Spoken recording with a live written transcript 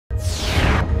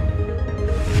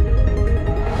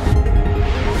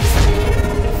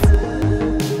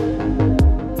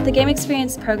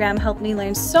Experience program helped me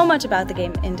learn so much about the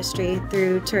game industry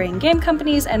through touring game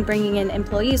companies and bringing in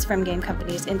employees from game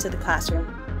companies into the classroom.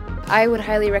 I would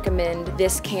highly recommend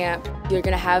this camp. You're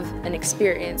going to have an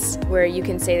experience where you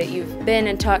can say that you've been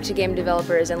and talked to game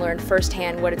developers and learned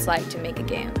firsthand what it's like to make a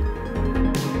game.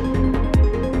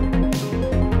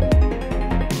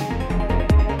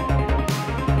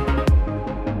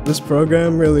 This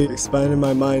program really expanded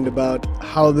my mind about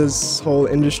how this whole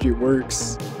industry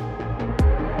works.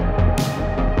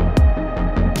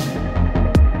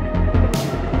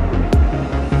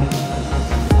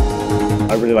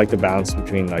 I really like the balance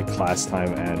between class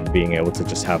time and being able to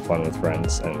just have fun with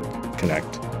friends and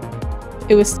connect.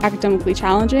 It was academically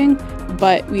challenging,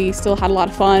 but we still had a lot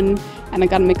of fun, and I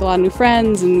got to make a lot of new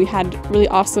friends, and we had really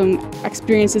awesome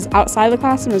experiences outside the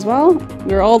classroom as well.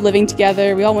 We were all living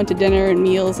together, we all went to dinner and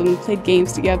meals and played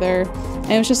games together,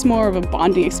 and it was just more of a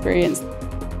bonding experience.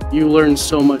 You learn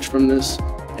so much from this,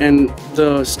 and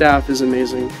the staff is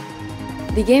amazing.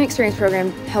 The Game Experience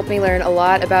program helped me learn a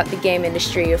lot about the game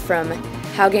industry, from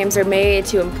how games are made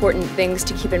to important things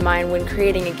to keep in mind when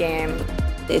creating a game.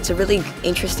 It's a really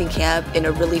interesting camp and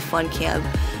a really fun camp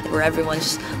where everyone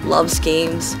just loves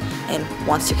games and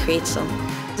wants to create some.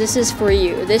 This is for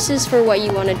you. This is for what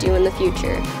you want to do in the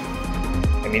future.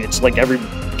 I mean, it's like every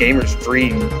gamer's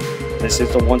dream. This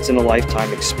is a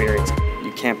once-in-a-lifetime experience.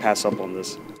 You can't pass up on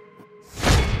this.